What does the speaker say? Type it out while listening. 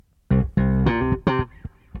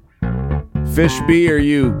Fishby, are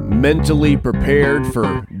you mentally prepared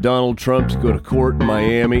for Donald Trump to go to court in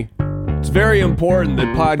Miami? It's very important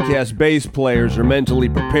that podcast bass players are mentally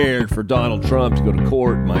prepared for Donald Trump to go to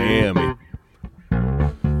court in Miami.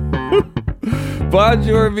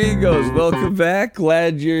 Bonjour, amigos. Welcome back.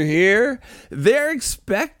 Glad you're here. They're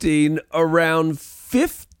expecting around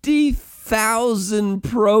 50,000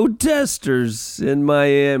 protesters in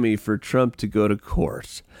Miami for Trump to go to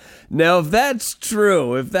court. Now, if that's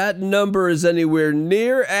true, if that number is anywhere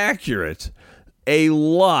near accurate, a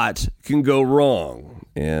lot can go wrong.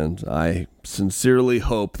 And I sincerely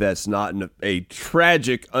hope that's not a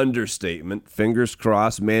tragic understatement. Fingers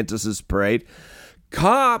crossed, mantises prayed.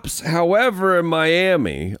 Cops, however, in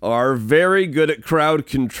Miami are very good at crowd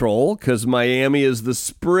control because Miami is the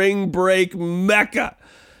spring break mecca.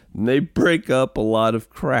 And they break up a lot of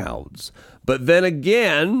crowds. But then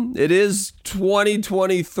again, it is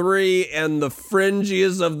 2023 and the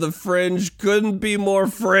fringiest of the fringe couldn't be more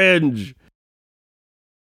fringe.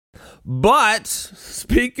 But,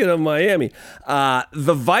 speaking of Miami,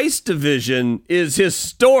 the Vice Division is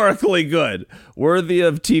historically good, worthy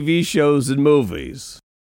of TV shows and movies.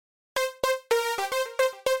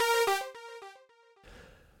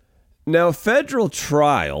 Now, federal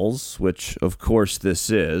trials, which of course this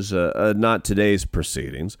is, not today's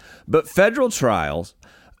proceedings, but federal trials,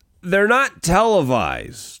 they're not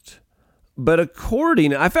televised. But I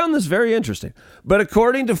found this very interesting, but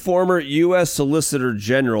according to former U.S. Solicitor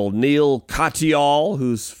General Neil Katyal,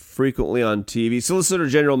 who's frequently on TV, Solicitor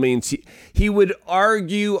General means he would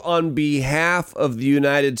argue on behalf of the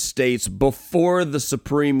United States before the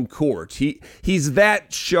Supreme Court. He's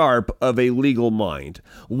that sharp of a legal mind.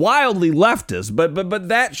 Wildly leftist, but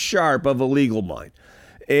that sharp of a legal mind.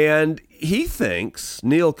 And he thinks,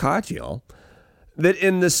 Neil Katyal, that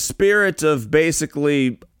in the spirit of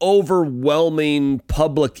basically overwhelming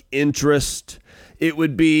public interest, it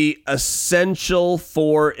would be essential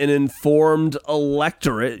for an informed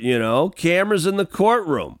electorate, cameras in the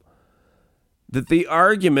courtroom, that the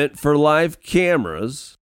argument for live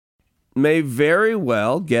cameras may very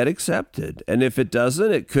well get accepted. And if it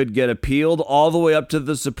doesn't, it could get appealed all the way up to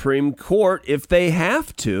the Supreme Court if they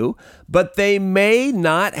have to, but they may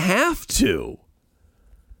not have to.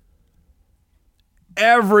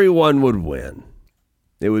 Everyone would win.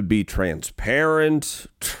 It would be transparent.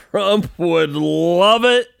 Trump would love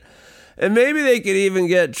it. And maybe they could even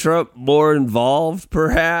get Trump more involved,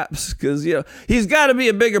 perhaps, because, he's got to be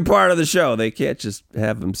a bigger part of the show. They can't just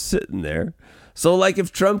have him sitting there. So, like,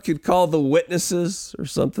 if Trump could call the witnesses or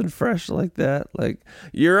something fresh like that, like,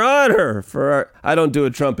 Your Honor, I don't do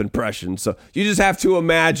a Trump impression, so you just have to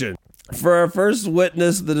imagine. For our first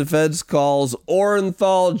witness, the defense calls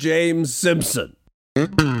Orenthal James Simpson.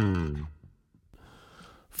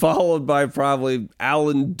 Followed by probably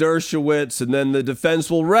Alan Dershowitz, and then the defense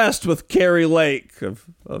will rest with Kari Lake of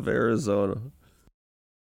Arizona.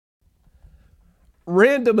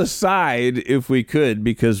 Random aside, if we could,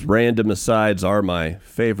 because random asides are my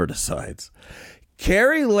favorite asides.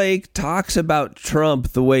 Kari Lake talks about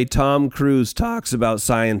Trump the way Tom Cruise talks about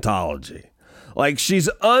Scientology. Like, she's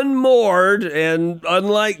unmoored, and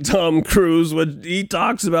unlike Tom Cruise, when he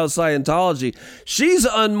talks about Scientology, she's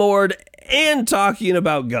unmoored and talking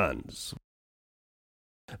about guns.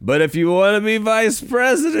 But if you want to be vice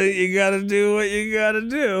president, you got to do what you got to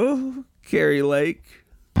do, Kari Lake.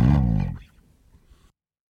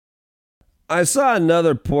 I saw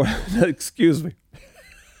another excuse me.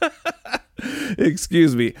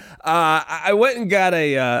 Excuse me. I went and got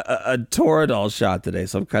a Toradol shot today,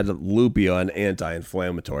 so I'm kind of loopy on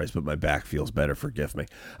anti-inflammatories, but my back feels better, forgive me.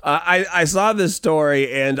 I saw this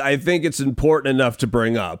story, and I think it's important enough to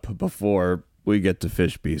bring up before we get to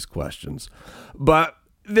Fishby's questions. But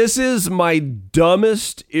this is my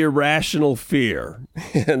dumbest irrational fear,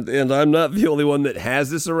 and I'm not the only one that has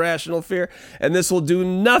this irrational fear, and this will do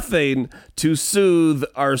nothing to soothe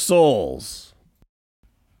our souls.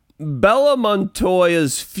 Bella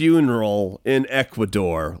Montoya's funeral in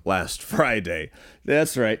Ecuador last Friday.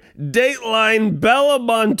 That's right. Dateline Bella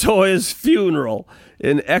Montoya's funeral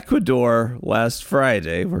in Ecuador last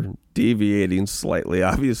Friday. We're deviating slightly,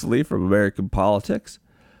 obviously, from American politics.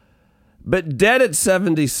 But dead at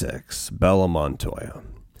 76, Bella Montoya.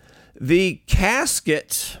 The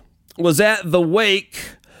casket was at the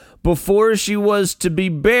wake before she was to be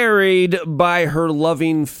buried by her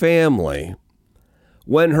loving family.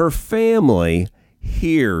 When her family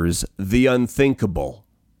hears the unthinkable.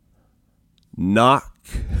 Knock,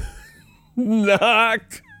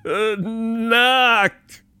 knock, knock.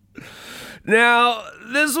 Now,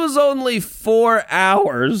 this was only 4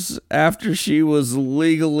 hours after she was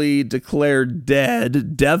legally declared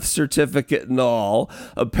dead, death certificate and all.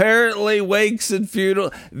 Apparently, wakes and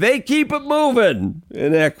funeral, they keep it moving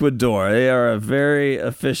in Ecuador. They are a very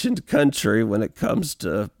efficient country when it comes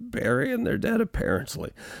to burying their dead,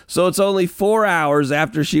 apparently. So it's only 4 hours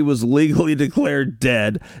after she was legally declared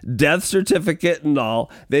dead, death certificate and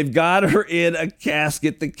all. They've got her in a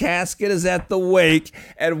casket. The casket is at the wake.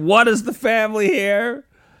 And what does the family hear?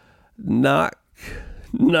 Knock,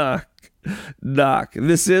 knock, knock.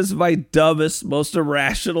 This is my dumbest, most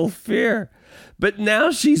irrational fear. But now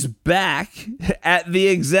she's back at the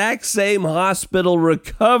exact same hospital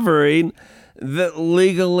recovering that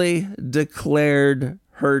legally declared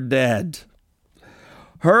her dead.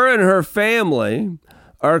 Her and her family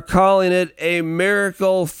are calling it a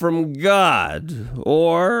miracle from God,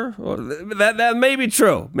 or that may be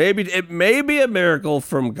true. Maybe it may be a miracle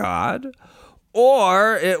from God,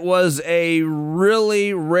 or it was a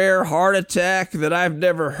really rare heart attack that I've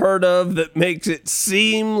never heard of that makes it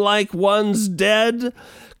seem like one's dead,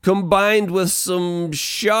 combined with some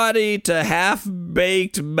shoddy to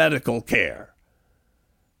half-baked medical care.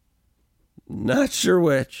 Not sure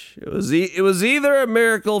which. It was either a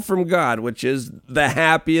miracle from God, which is the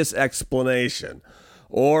happiest explanation,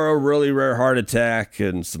 or a really rare heart attack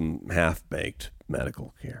and some half-baked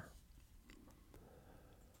medical care.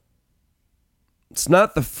 It's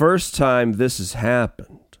not the first time this has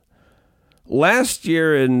happened. Last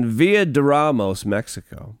year in Villa de Ramos,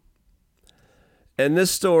 Mexico, and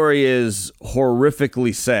this story is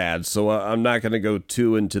horrifically sad, so I'm not going to go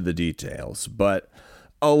too into the details, but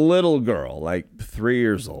a little girl, like 3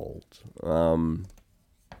 years old,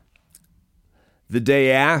 the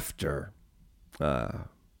day after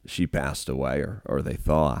she passed away, or they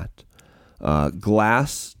thought,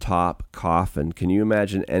 glass top coffin. Can you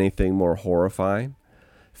imagine anything more horrifying?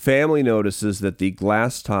 Family notices that the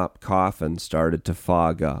glass top coffin started to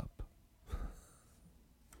fog up.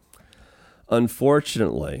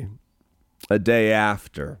 Unfortunately, a day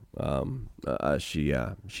after,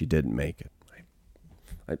 she didn't make it.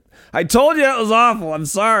 I told you it was awful. I'm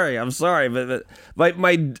sorry. But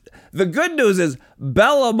the good news is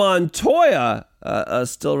Bella Montoya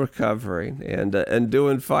still recovering and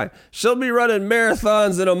doing fine. She'll be running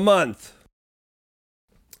marathons in a month.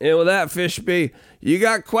 And with that, Fishby, you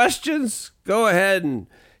got questions? Go ahead and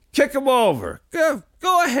kick them over. Go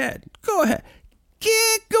ahead.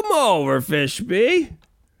 Kick them over, Fishby.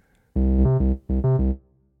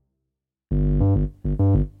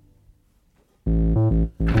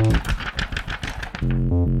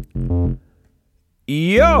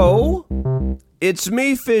 Yo, it's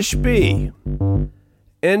me, Fish B.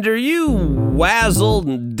 And are you wazzled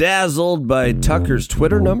and dazzled by Tucker's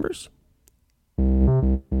Twitter numbers?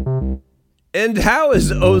 And how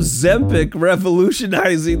is Ozempic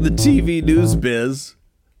revolutionizing the TV news biz?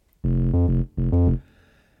 And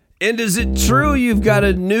is it true you've got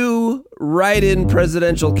a new write-in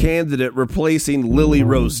presidential candidate replacing Lily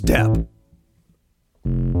Rose Depp?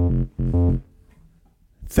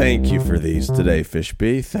 Thank you for these today,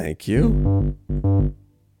 Fishby. Thank you.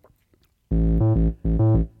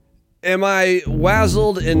 Am I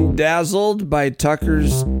wazzled and dazzled by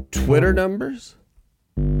Tucker's Twitter numbers?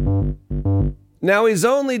 Now, he's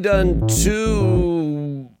only done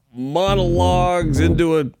 2 monologues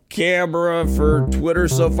into a camera for Twitter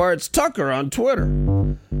so far. It's Tucker on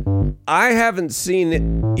Twitter. I haven't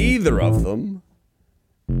seen either of them.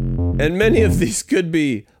 And many of these could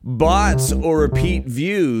be bots or repeat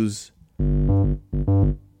views.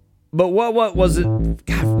 But what was it?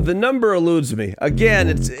 God, the number eludes me. Again,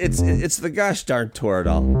 it's the gosh darn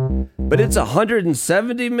Toradol. But it's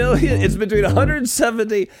 170 million. It's between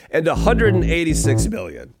 170 and 186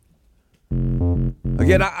 million.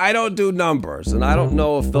 Again, I don't do numbers, and I don't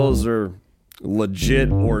know if those are legit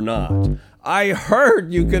or not. I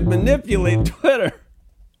heard you could manipulate Twitter.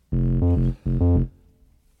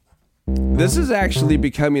 This is actually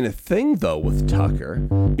becoming a thing, though, with Tucker,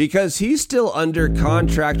 because he's still under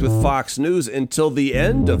contract with Fox News until the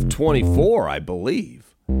end of 24, I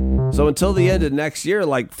believe. So until the end of next year,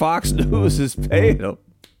 like, Fox News is paying him.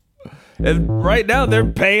 And right now, they're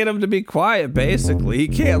paying him to be quiet, basically. He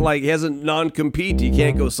can't, he hasn't non-compete. He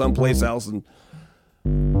can't go someplace else. And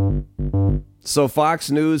so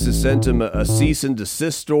Fox News has sent him a cease and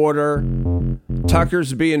desist order.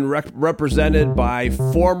 Tucker's being represented by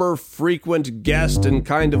former frequent guest and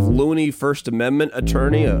kind of loony First Amendment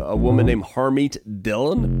attorney, a woman named Harmeet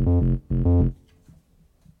Dillon.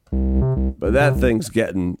 But that thing's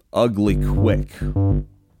getting ugly quick.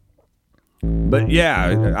 But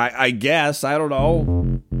yeah, I guess, I don't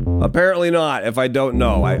know. Apparently not, if I don't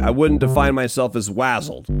know. I wouldn't define myself as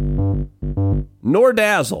wazzled. Nor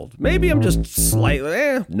dazzled. Maybe I'm just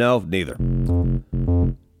slightly... no, neither.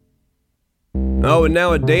 Oh, and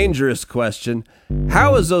now a dangerous question.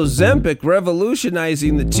 How is Ozempic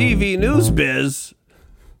revolutionizing the TV news biz?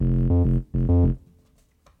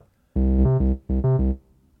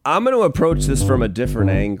 I'm going to approach this from a different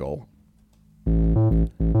angle. I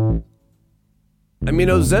mean,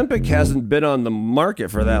 Ozempic hasn't been on the market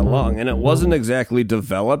for that long, and it wasn't exactly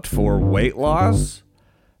developed for weight loss.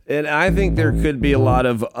 And I think there could be a lot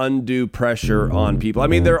of undue pressure on people. I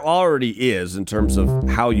mean, there already is in terms of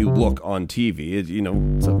how you look on TV. It's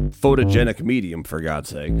a photogenic medium, for God's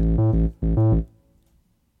sake.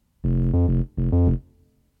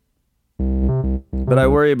 But I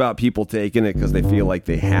worry about people taking it because they feel like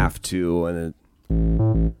they have to, and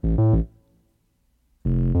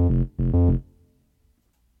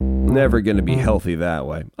never going to be healthy that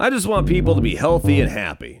way. I just want people to be healthy and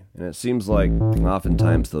happy. And it seems like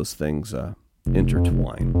oftentimes those things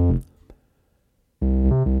intertwine.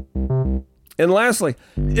 And lastly,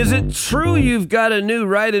 is it true you've got a new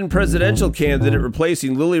write-in presidential candidate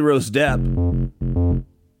replacing Lily Rose Depp?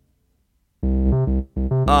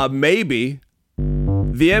 Maybe.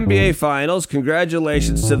 The NBA Finals,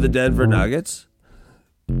 congratulations to the Denver Nuggets.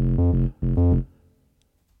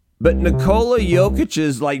 But Nikola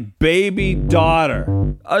Jokic's baby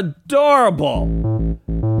daughter, adorable.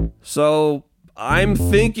 So I'm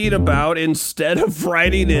thinking about, instead of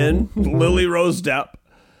writing in Lily Rose Depp,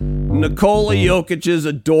 Nikola Jokic's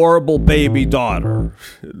adorable baby daughter,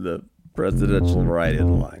 the presidential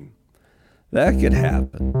write-in line. That could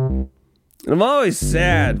happen. And I'm always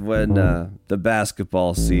sad when the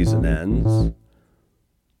basketball season ends.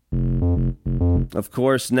 Of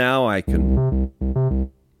course, now I can't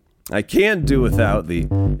do without the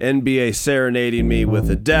NBA serenading me with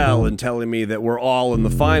Adele and telling me that we're all in the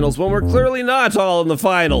finals when we're clearly not all in the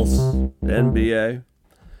finals, NBA.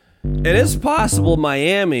 And it's possible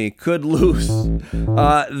Miami could lose the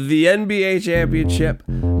NBA championship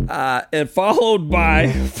and followed by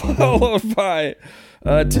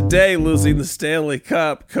today losing the Stanley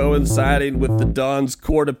Cup, coinciding with the Don's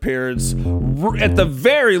court appearance, at the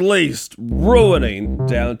very least, ruining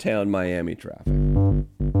downtown Miami traffic.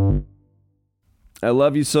 I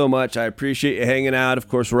love you so much. I appreciate you hanging out. Of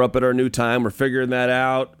course, we're up at our new time. We're figuring that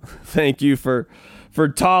out. Thank you for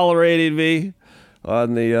tolerating me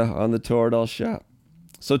on the Toradol shop.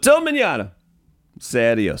 So till mañana,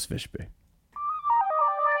 say adios, Fishby.